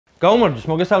გაუმარჯოს,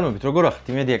 მოგესალმებით, როგორ ახართ?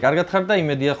 იმედია კარგად ხართ და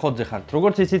იმედია ხოძე ხართ.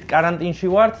 Როგორც იცით, კარანტინში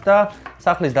ვართ და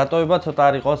სახლის დატოვება ცოტა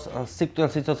არ იყოს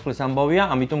სიცოცხლის ამბავია,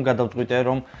 ამიტომ გადავწყვიტე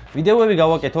რომ ვიდეოები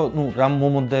გავაკეთო,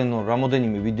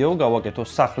 რამოდენიმე ვიდეო გავაკეთო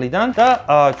სახლიდან და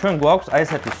ჩვენ გვაქვს აი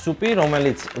ესეთი სუპი,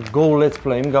 რომელიც Go Let's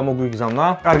Play-ს გამოგვიგზავნა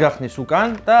კარგ ახსნის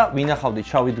უკან და ვინახავდით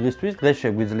შავი დღისთვის, დღეს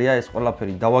შეგვიძლია ეს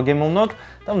ყველაფერი დავაგემოვნოთ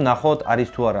და ვნახოთ არის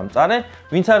თუ არა მწარე.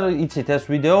 ვინც არ იცით ეს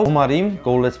ვიდეო, ომარიმ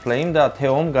Go Let's Play-მ და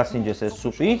თეომ გასინჯეს ეს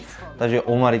სუპი. Даже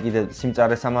ომარი კიდე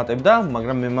სიმწარეს ამატებდა,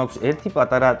 მაგრამ მე მაქვს ერთი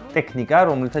პატარა ტექნიკა,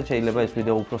 რომელთაც შეიძლება ეს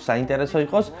ვიდეო უფრო საინტერესო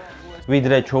იყოს,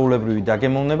 ვიდრე ჩვეულებრივი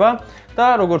დაგემოვნება და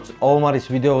როგორც ომარის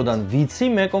ვიდეოდან ვიცი,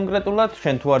 მე კონკრეტულად,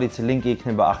 შენ თუ არ იცი, ლინკი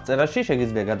იქნება აღწერაში,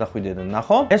 შეგიძლია გადახვიდე და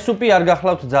ნახო. ეს სუპი არ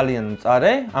გახლავთ ძალიან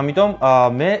მწარე, ამიტომ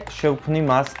მე შევქმნი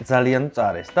მას ძალიან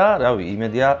მწარეს და რავი,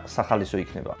 იმედია სახალისო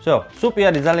იქნება. Всё, სუპი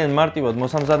არის ძალიან მარტივად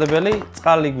მოსამზადებელი,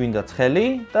 წყალი გვინდა ცხელი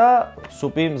და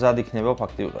სუპი მზად იქნება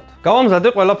ფაქტიურად. გავამზადე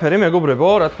ყველაფერი, მეგობრებო,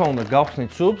 რა თქმა უნდა,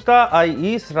 გავხსნით სუპს და აი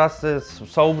ის, რაც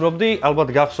საუბრობდი, ალბათ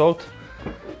გახსოვთ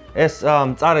ეს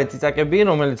მწარე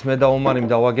წიწაკები, რომელიც მე და ომარიმ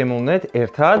დავაგემოვნეთ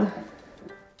ერთად.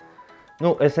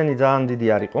 ნუ, ესენი ძალიან დიდი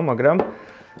არ იყო, მაგრამ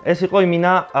ეს იყო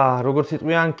იმინა, როგორც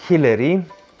იტყვიან, კილერი.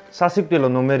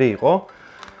 სასიკვდილო ნომერი იყო.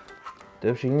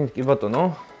 დევშიგნით, კი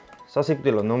ბატონო,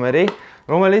 სასიკვდილო ნომერი,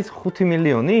 რომელიც 5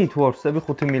 მილიონი, თუ არ ვცდები,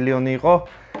 5 მილიონი იყო.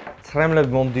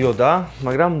 ცრემლები მომდიოდა,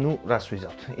 მაგრამ ნუ, რას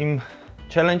ვიზავთ. იმ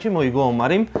ჩელენჯი მოიგო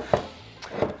ომარიმ.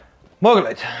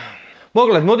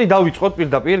 მოკლედ, მოდი დავიწყოთ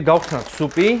პირდაპირ, გავხსნათ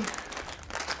სუპი.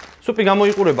 სუპი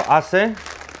გამოიყურება ასე.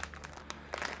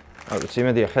 არ ვიცი,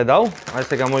 იმედია ხედავ, აი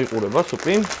ესე გამოიყურება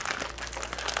სუპი.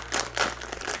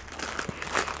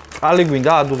 წყალი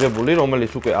გვინდა ადუღებული,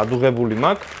 რომელიც უკვე ადუღებული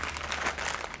მაქვს.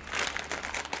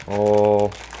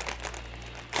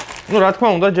 ნუ რა თქმა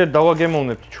უნდა, ჯერ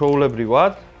დავაგემოვნებთ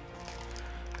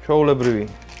ჩვეულებრივი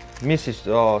მისის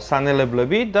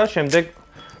სანელებლები და შემდეგ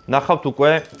ნახავთ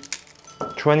უკვე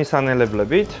ჩვენი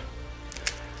სანელებლებით.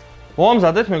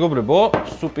 მოამზადეთ, მეგობრებო,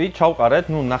 სუპი ჩავყარეთ,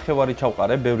 ნუ ნახევარი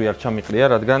ჩავყარე, ბევრი არ ჩამიყრია,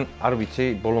 რადგან არ ვიცი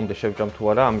ბოლომდე შევჭამ თუ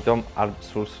არა, ამიტომ არ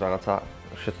სურს რაღაცა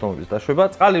შეცდომების დაშვება.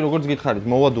 წყალი როგორც გითხარით,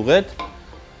 მოვადუღეთ.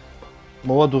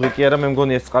 მოვადუღე კი არა, მე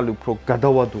მგონი ეს წყალი უფრო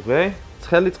გადავადუღე.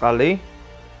 ცხელი წყალი.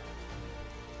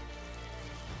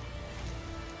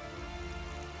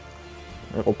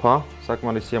 ეყოფა,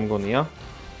 საკმარისია მგონია.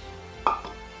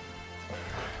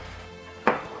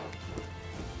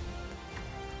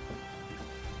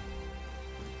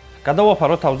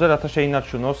 გადავაფარო თავზე, რათა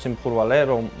შეინარჩუნოს სიმხურვალე,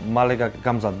 რომ მალე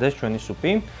გამზადდეს ჩვენი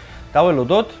სუპი.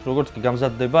 დაველოდოთ, როგორც კი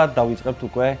გამზადდება, დავიწყებთ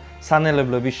უკვე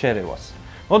სანელებლების შერევას.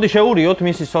 მოდი შევურიოთ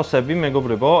მისი სოსები,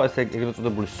 მეგობრებო, ეს ეგრეთ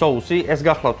წოდებული соуსი, ეს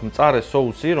გახლავთ მწარე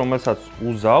соуსი, რომელსაც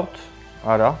უზავთ.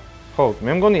 არა, ხო,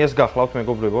 მე მგონი ეს გახლავთ,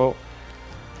 მეგობრებო.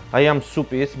 აი ამ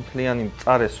სუპის მთლიანი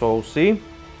მწარე соуსი.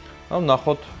 აუ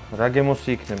ნახოთ, რა გემოსი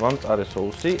იქნება მწარე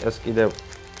соуსი, ეს კიდევ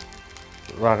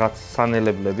რაღაც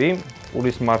სანელებლები,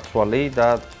 პურის მარცვალი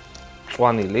და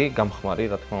წვანილი, გამხმარი,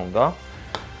 რა თქმა უნდა.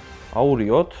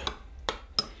 აურიოთ.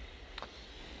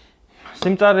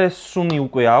 სიმწარის სუნი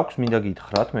უკვე აქვს, მინდა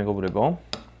გითხრათ, მეგობრებო.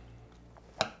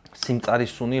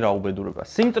 სიმწარის სუნი რა უბედურება.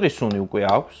 სიმწრის სუნი უკვე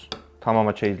აქვს,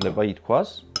 თამამად შეიძლება ითქვას.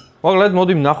 მოკლედ,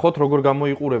 მოდი ვნახოთ, როგორ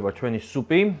გამოიყურება ჩვენი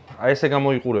სუპი. აი ესე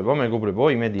გამოიყურება, მეგობრებო,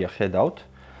 იმედია ხედავთ.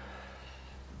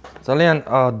 ძალიან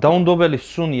დაუნდობელი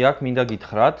სუნი აქვს, მინდა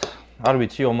გითხრათ. არ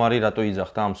ვიცი, ომარი რატო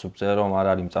იძახდა ამ სუპზე, რომ არ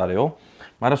არის მწარეო,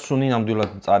 მაგრამ სუნი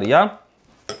ნამდვილად მწარია.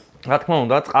 რა თქმა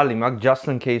უნდა, წყალი მაქვს, just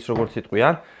in case, როგორც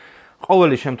იტყვიან.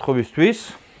 ყოველი შემთხვევისთვის,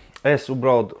 ეს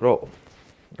უბრალოდ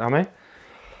რამე.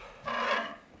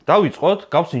 დავიწყოთ,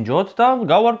 გავსინჯოთ და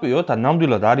გავარკვიოთ,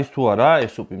 ნამდვილად არის თუ არა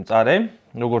ეს სუპი მწარე,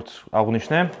 როგორც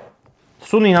აღვნიშნე.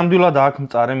 სუნი ნამდვილად აქვს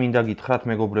მწარე, მინდა გითხრათ,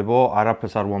 მეგობრებო,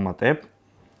 არაფერს არ ვამატებ.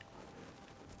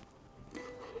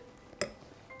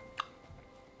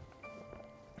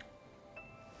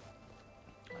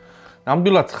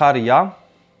 ნამდვილად ცხარია.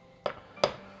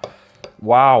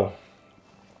 ვაუ.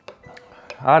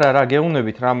 არა,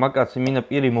 გეუნებით რა, მაგაც იმინა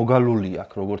პირი მოგალული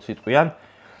აქვს, როგორც იტყვიან.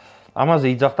 ამაზე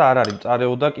იძახდა არ არის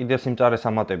მწარეო და კიდე სიმწარეს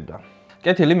ამატებდა.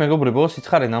 კეთილი, მეგობრებო,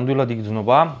 სიცხარე ნამდვილად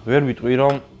იგრძნობა. ვერ ვიტყვი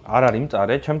რომ არ არის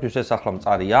მწარე, ჩემთვის ეს ახლა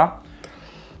მწარია.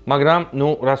 მაგრამ, ნუ,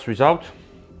 რას ვიზავთ?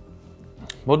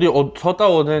 მოდი ცოტა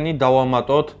ოდენი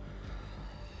დავამატოთ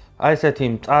აი ესეთი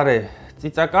მწარე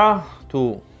წიწაკა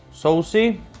თუ соуსი.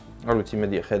 არ ვიცი,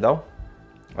 იმედია ხედავ.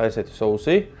 აი ესეთი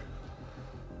соуსი.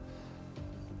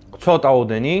 ცოტა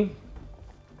ოდენი.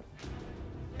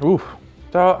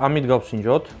 და ამით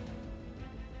გავსინჯოთ.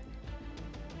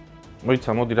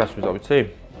 მოიცა, მოდი რას ვიზავ, ვიცი?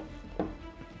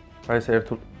 აი ეს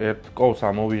ერთ კოვს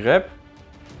ამოვიღებ.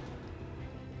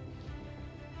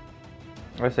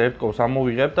 ეს ერთ კოვს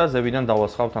ამოვიღებ და ზევიდან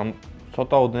დავასხავთ ამ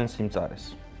ცოტა ოდენს სიმწარეს.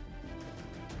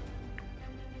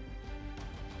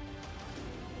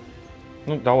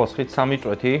 ნუ დავასხით 3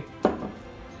 წვეთი.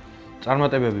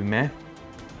 წარმატებები მე.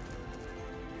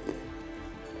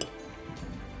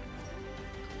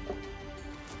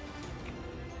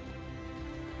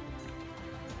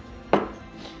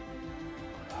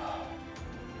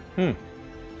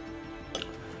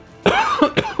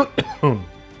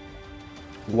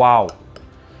 Wow.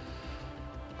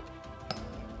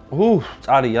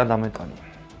 წარია დამეტანი.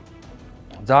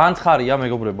 ძალიან ცხარია,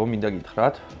 მეგობრებო, მინდა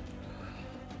გითხრათ.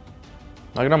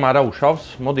 მაგრამ არა უშავს,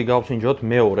 მოდი გავსინჯოთ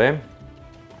მეორე.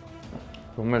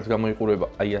 რომელიც გამოიყურება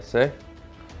აი ასე.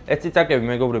 ეს ციცაკები,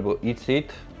 მეგობრებო, იცით,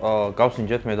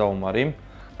 გავსინჯეთ მე და ომარი.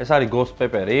 ეს არის ghost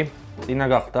pepper-ი, წინა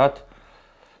გახდათ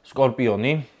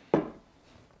სკორპიონი.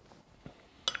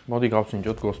 მოდი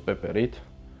გავსინჯოთ ghost pepper-ით.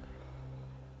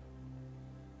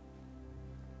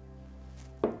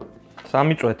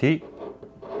 3 წვეთი.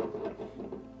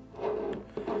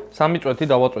 3 წვეთი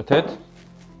დავაწვეთეთ.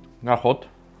 ნახოთ.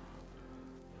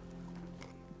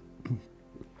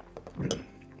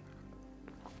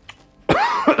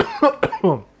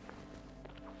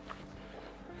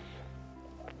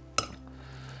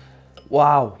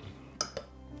 Wow.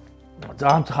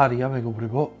 ძალიან ცხარია,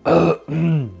 მეგობრებო.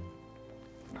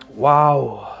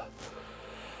 Wow.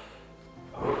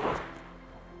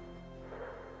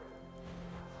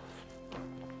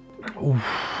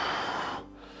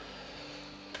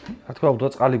 რა თქმა უნდა,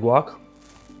 წყალი გვაქვს.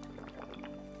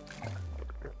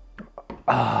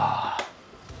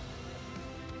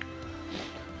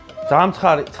 ძალიან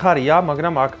ცხარია,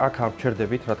 მაგრამ აქ არ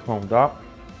ვჩერდებით, რა თქმა უნდა.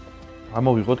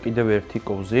 ამოვიღოთ კიდევ ერთი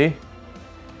კოვზი.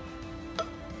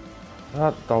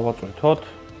 და დავაწვეთოთ.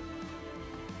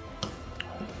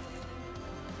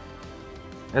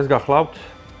 ეს გახლავთ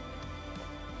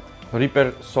Reaper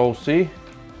sauce-ი.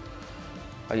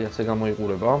 აი ასე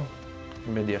გამოიყურება.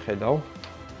 იმედია ხედავ.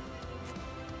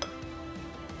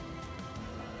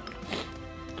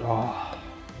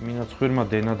 მინაცხვირმა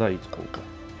დენა დაიწყო.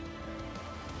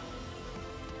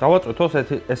 დავაწვეთოს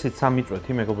ესეც 3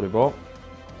 წვეთი, მეგობრებო.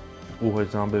 უღე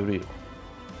ძალიან ბევრი იყო.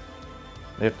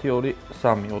 1 2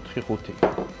 3 4 5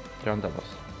 ჯანდაბას.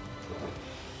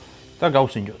 და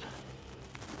გავსინჯოთ.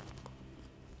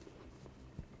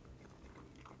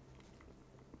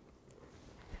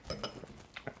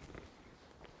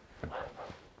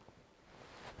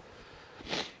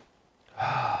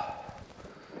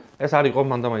 ეს არისო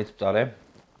მანდამაიც ვწარე.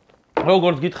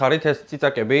 როგორც გითხარით, ეს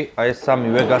ციცაკები, აი ეს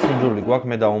 3-ვე გასინჯული გვაქვს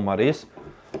მე და ომარის.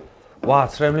 ვა,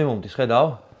 ცრემლი მომდის,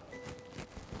 ხედავ?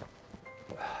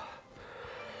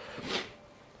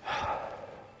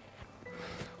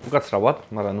 უკაცრავად,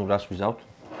 მაგრამ ნუ რას ვიზავთ.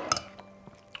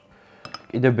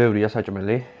 კიდევ ბევრია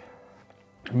საჭმელი.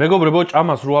 მეგობრებო,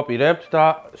 ჭამას რო აპირებთ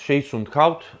და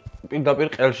შეისუნთქავთ, პირდაპირ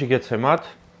ყელში გეცემათ.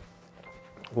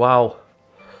 ვაუ.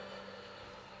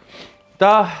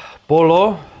 და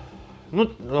ბოლო, ნუ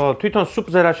თვითონ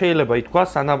სუპზე რა შეიძლება ითქვა,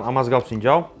 სანამ ამას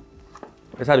გავსინჯავ.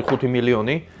 ეს არის 5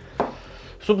 მილიონი.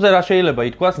 სუპზე რა შეიძლება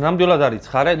ითქვას, ნამდვილად არის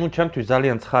ცხარე, ნუ ჩემთვის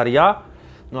ძალიან ცხარია.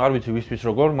 ნუ არ ვიცი ვისთვის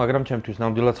როგორ, მაგრამ ჩემთვის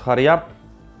ნამდვილად ცხარია.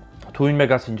 თუ ვინმე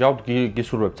გასინჯავთ,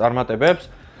 გისურვებ წარმატებებს.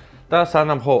 და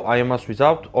სანამ ხო აი ამას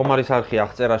ვიზავთ, ომარის არხი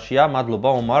აღწერაშია. მადლობა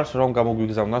ომარს, რომ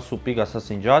გამოგვიგზავნა სუპი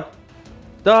გასასინჯად.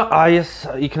 და აი ეს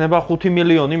იქნება 5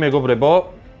 მილიონი,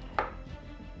 მეგობრებო.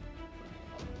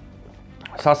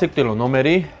 სასიკვდილო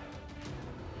ნომერი.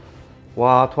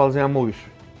 ვა, თვალზე ამოვისვი.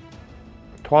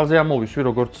 თვალზე ამოვისვი,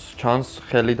 როგორც ჩანს,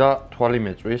 ხელი და თვალი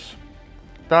მეწვის.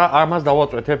 და ამას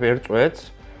დავაწვეთებ 1 წვეთს.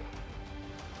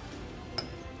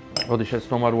 მოდი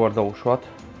შეცდომა რო არ დაუშვათ.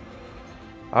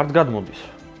 არც გადმოდის.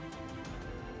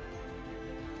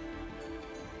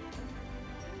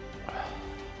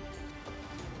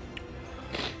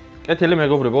 კეთილი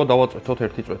მეგობრებო, დავაწვეთოთ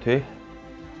 1 წვეთი.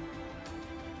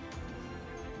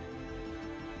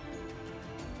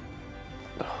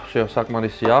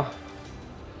 საკმარისია.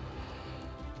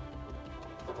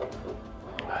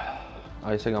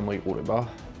 აი ესე გამოიყურება.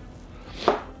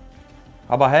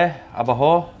 აბაჰე,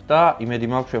 აბაჰო და იმედი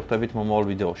მაქვს შევხვდებით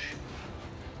მომავალ ვიდეოში.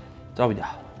 წავიდა.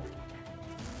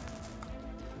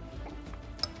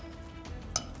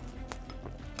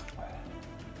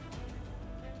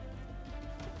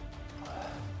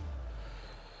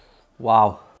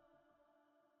 ვაუ.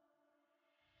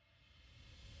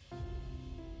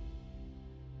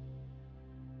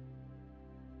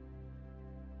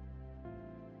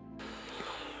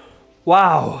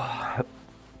 Wow.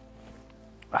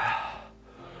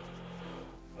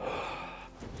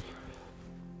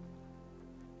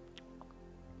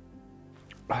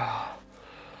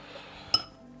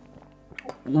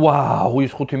 ვაუ,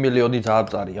 ის 5 მილიონი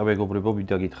წააწარია, მეგობრებო,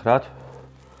 ვიდა გითხრათ.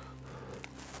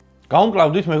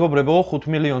 Გავუმკლავდით, მეგობრებო, 5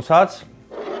 მილიონსაც.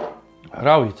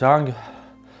 რავი, ძალიან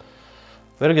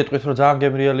ვერ გეტყვით, რომ ძალიან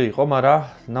გემრიელი იყო, მაგრამ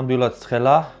ნამდვილად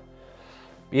ცხელა.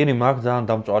 პირი მაქვს ძალიან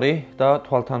დამწვარი და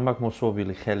თვალთან მაქვს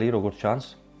მოსვობილი ხელი, როგორც ჩანს.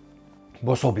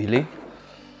 მოსობილი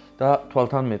და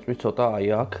თვალთან მეწვი ცოტა აი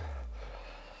აქ.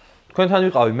 თქვენთან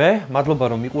ვიყავი მე, მადლობა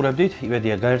რომ მიყურებდით,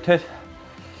 იმედია გაერთეთ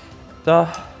და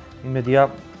იმედია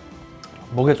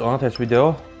მოგეწონათ ეს ვიდეო.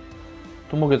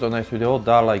 თუ მოგეწონა ეს ვიდეო,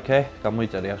 დაალაიქე,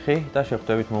 გამოიწერე არხი და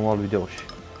შევხვდებით მომავალ ვიდეოში.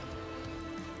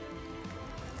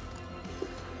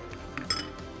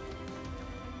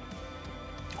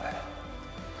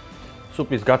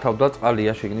 სუპის გათავდა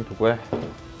წყალია შეგნით უკვე.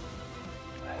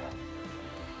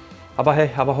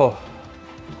 აბაჰო.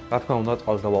 რა თქმა უნდა,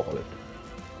 წყალს დავაყოლებთ.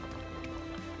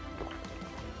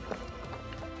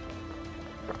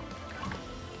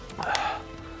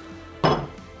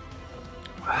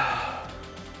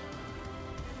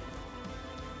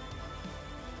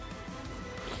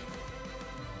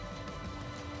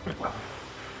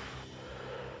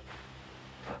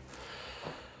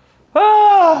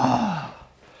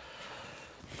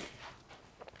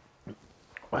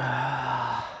 Ah!